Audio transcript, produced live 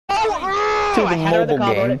to the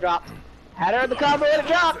mobile game. Had her in the combo and it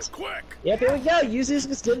dropped. Quick. Yep, here we go. Yuzu's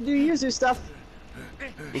just gonna do Yuzu stuff.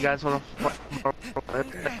 You guys wanna?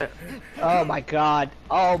 Oh my god.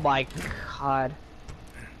 Oh my god.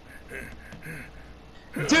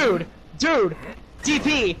 Dude! Dude!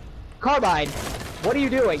 DP! Carbine! What are you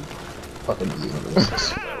doing? Fucking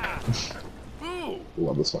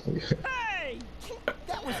love this fucking game. Hey!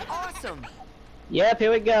 That was awesome! Yep,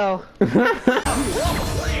 here we go.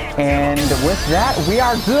 And with that, we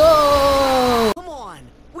are good! Come on!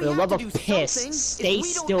 For the love of piss, stay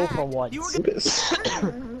still for once.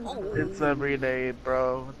 It's every day,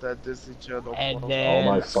 bro. That Disney Channel. And Oh then...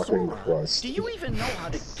 my fucking Christ. Do you even know how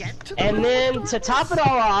to get to the And then, to top it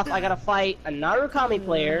all off, I gotta fight a Narukami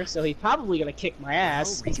player, so he's probably gonna kick my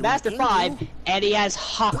ass. He's Master 5, and he has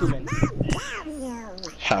Hakumen.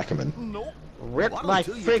 Hackman. Rip my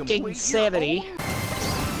freaking sanity.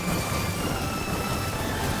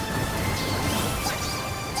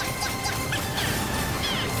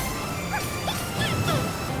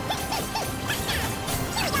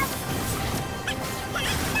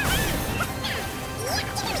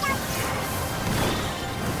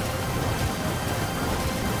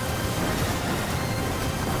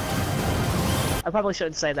 I probably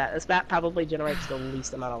shouldn't say that. This map probably generates the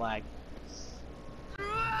least amount of lag.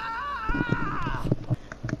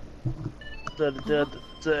 Good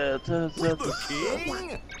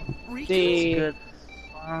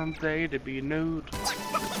day to be nude.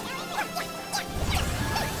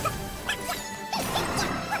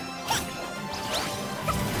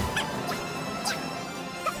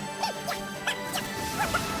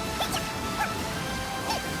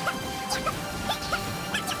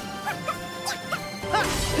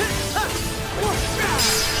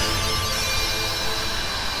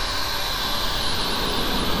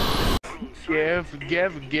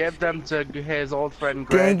 Give them to his old friend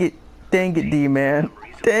Greg. Dang it, D-man.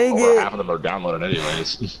 Dang Over it. half of them are downloaded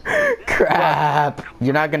anyways. Crap.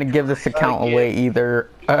 You're not gonna give this account away either.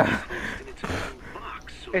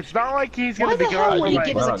 It's not like he's gonna Why the be hell going would he like.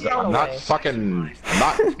 give his account I'm not away? fucking. I'm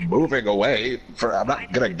not moving away. I'm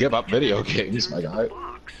not gonna give up video games, my guy.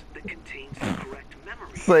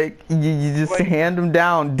 It's like, you just hand them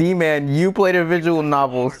down. D-man, you play the visual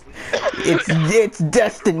novels. It's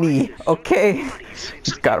destiny, okay?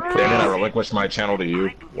 Just gotta play And then I it. relinquish my channel to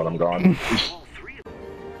you when I'm gone.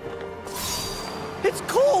 It's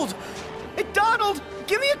cold! Hey, Donald!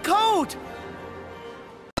 Give me a coat!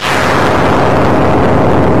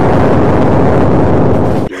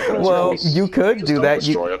 Well, you could do that.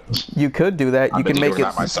 Destroy it. You could do that. You I've been can make doing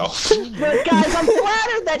it. that myself. But guys, I'm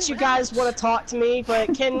flattered that you guys want to talk to me,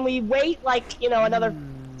 but can we wait, like, you know, another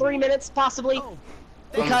 3 minutes, possibly?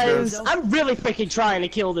 Because I'm really freaking trying to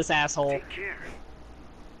kill this asshole.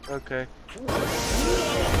 Okay.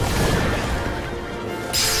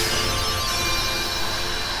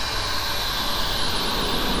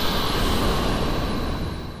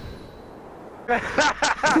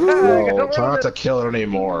 No, try not to kill it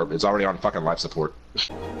anymore. It's already on fucking life support.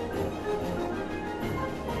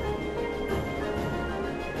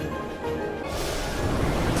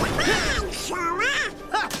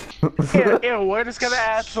 Yeah, we're just gonna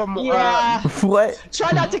add some. Yeah. What?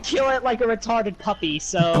 Try not to kill it like a retarded puppy,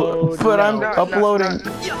 so... But no. I'm uploading.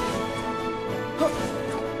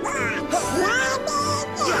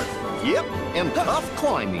 Yep, and tough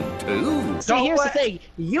climbing too. See, here's the thing.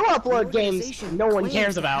 You upload games no one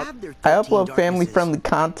cares about. I upload family-friendly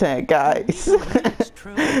content, guys.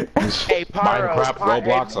 Hey, Pyro. Minecraft,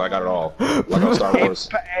 Roblox, I got it all. Like on Star Wars.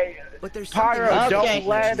 But there's Pyro, Okay, don't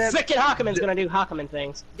let him. frickin' Hakumen's gonna do Hakumen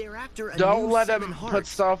things. Don't let him put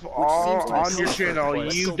stuff on your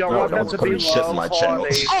channel. You don't want them to be putting shit in my low channel.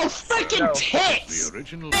 quality. Oh, frickin' No. tits! The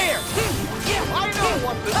original. There! Yeah, I know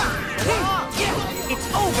what this is! Yeah, it's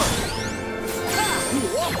over!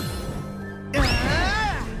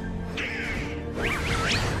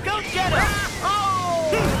 Go get him! Oh!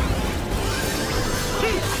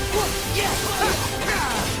 Yes!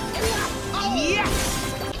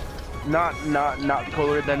 Not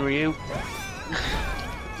cooler than Ryu.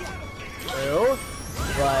 True.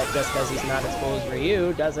 But just because he's not as cool as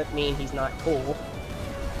Ryu doesn't mean he's not cool.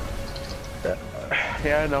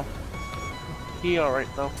 Yeah, I know. He alright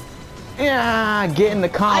though. Yeah, get in the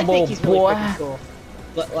I combo, think he's really boy. freaking cool.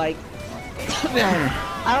 But like,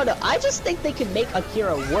 I don't know. I just think they could make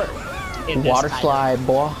Akira work in this Water kind slide,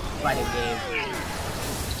 boy. of fighting game.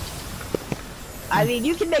 I mean,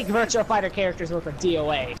 you can make Virtua Fighter characters work with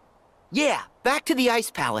DOA. Yeah, back to the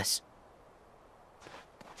Ice Palace.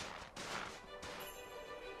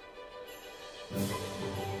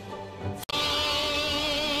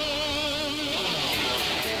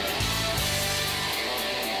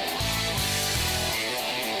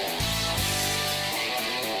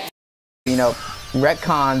 know,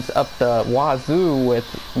 retcons up the wazoo with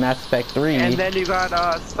Mass Effect 3. And then you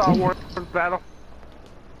got Star Wars Battle.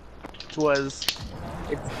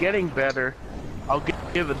 It's getting better. I'll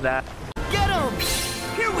give it that. Get him!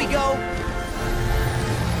 Here we go!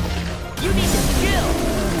 You need to chill!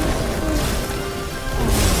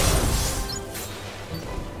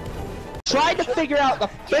 Trying to figure out the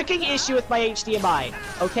freaking issue with my HDMI,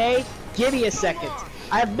 okay? Give me a second.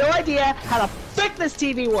 I have no idea how the frick this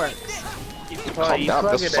TV works. Calm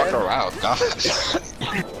down, just fuck around, God.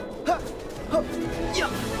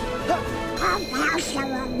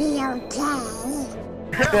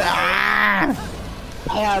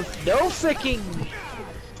 I have no freaking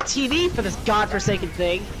TV for this godforsaken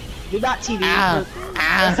thing. Not TV, the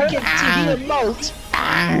freaking TV remote.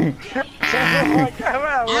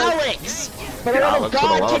 Alex! For the love of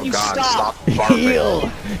God, can you stop? Heal!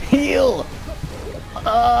 Heal!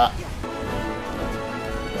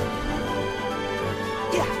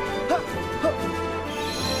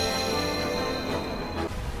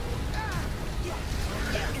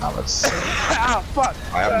 Alex, Ah, fuck!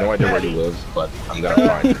 I have no idea where you live, but I'm gonna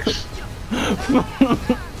find you.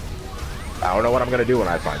 I don't know what I'm gonna do when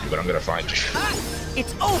I find you, but I'm gonna find you.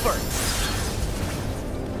 It's over!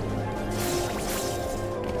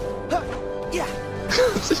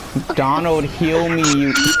 Donald, heal me,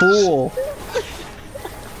 you fool!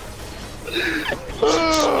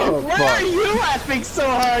 Why are you laughing so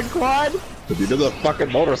hard, Quad? But you did the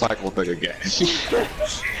fucking motorcycle thing again.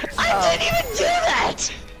 I didn't even do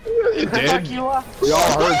that! You did? We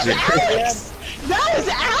all heard you. Alex! That was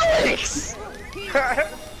Alex!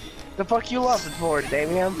 The fuck you laughing for,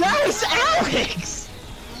 Damien? That was Alex!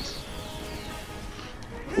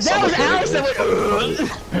 That was Alex that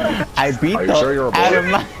went. I beat Are you the sure you're a out boy? of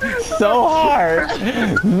my so hard.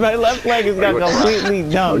 My left leg has got completely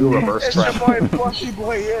Are you numb. reverse It's your track? boy Pussy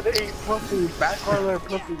Boy Yeti, Pussy, backcorner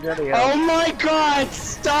Pussy Yeti. Oh my god,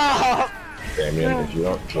 stop! Damien, if you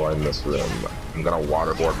don't join this room, I'm gonna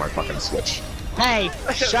waterboard my fucking Switch. Hey,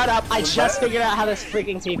 shut up. I just figured out how this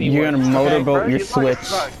freaking TV You're works. gonna motorboat your You fucking Switch.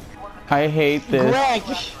 suck. I hate this. Greg,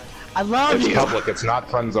 I love It's you. public, it's not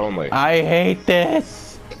friends only. I hate this.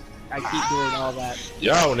 I keep doing all that.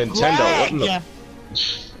 Yo, Nintendo, what in the...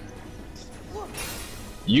 Greg!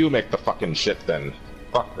 You make the fucking shit then.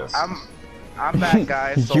 Fuck this. I'm that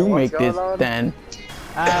guy. So You what's make this going on? then.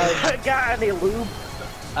 Got any lube?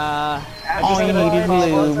 All you need is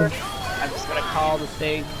lube. I'm just gonna call the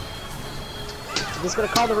thing. I'm just gonna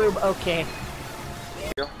call the room okay.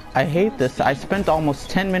 I hate this. I spent almost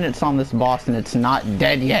 10 minutes on this boss and it's not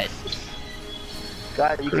dead yet.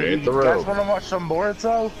 God, you Create the guys room. wanna watch some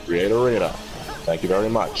Boruto? Create Arena. Thank you very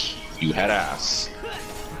much. You head ass.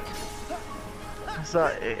 So,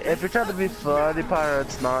 if you're trying to be funny, Pyro,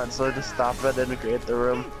 it's not, so just stop it and create the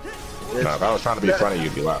room. No, if I was trying to be funny,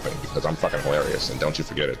 you'd be laughing because I'm fucking hilarious, and don't you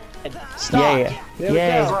forget it. Stop. Yeah. There we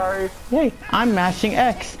Yeah. go. Sorry. Yay, I'm mashing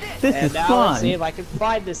X. This And is now fun. let's see if I can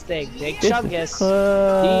find this thing. Big This Chungus. is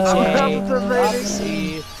fun. DJ.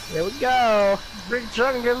 Odyssey. Here we go. Big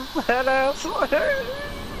Chungus, head ass.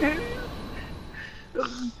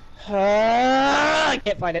 I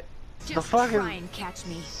can't find it. The fucking... Try and catch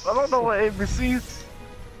me. I don't know what ABC's.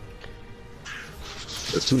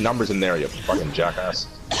 There's two numbers in there, you fucking jackass.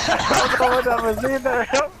 I don't know what that was either.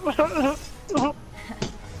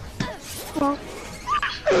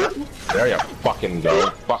 There you fucking go.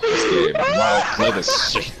 Fuck this game. Wow, play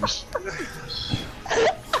this shit. I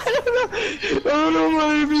don't know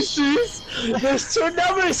my ABCs. There's two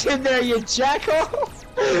numbers in there, you jackal.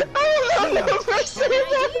 I don't know the numbers in there.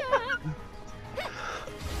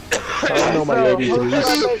 I don't know my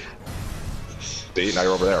ABCs. See, now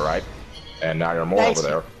you're over there, right? And now you're more Thanks. over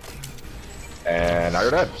there. And now you're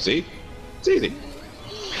dead. See? It's easy.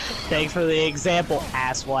 Thanks for the example,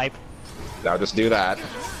 asswipe. Now just do that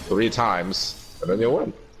 3 times, and then you'll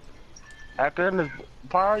win. After this,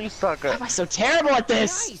 Pyro, you suck Why at. am I so terrible at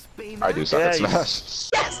this? Nice, baby. I do suck at Yeah, you- Smash.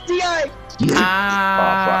 Yes, DI!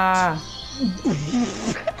 Ah.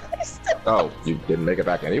 Oh, you didn't make it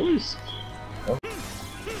back anyways? Oh.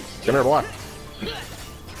 Come here, boy.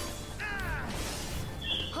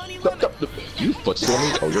 You footstool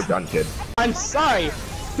me? Oh, you're done, kid. I'm sorry.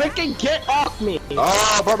 Freaking get off me.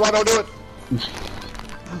 Oh, Barbara, don't do it!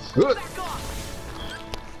 Good.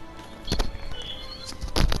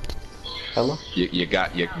 Hello? You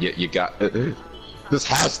got. This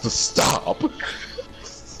has to stop.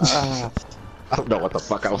 I don't know what the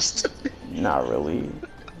fuck I was doing. Not really.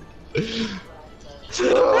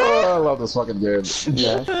 Oh, I love this fucking game.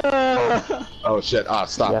 Yeah. Oh shit,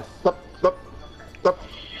 stop. Yeah. Stop.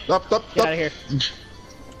 Get out of here.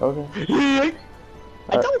 Okay.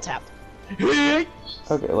 I double tap.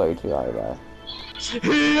 Okay, love you too. Alright,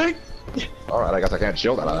 bye. Alright, I guess I can't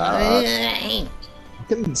shield out of that.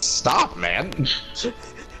 Stop, man.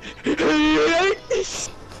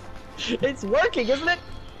 It's working, isn't it?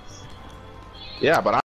 Yeah, but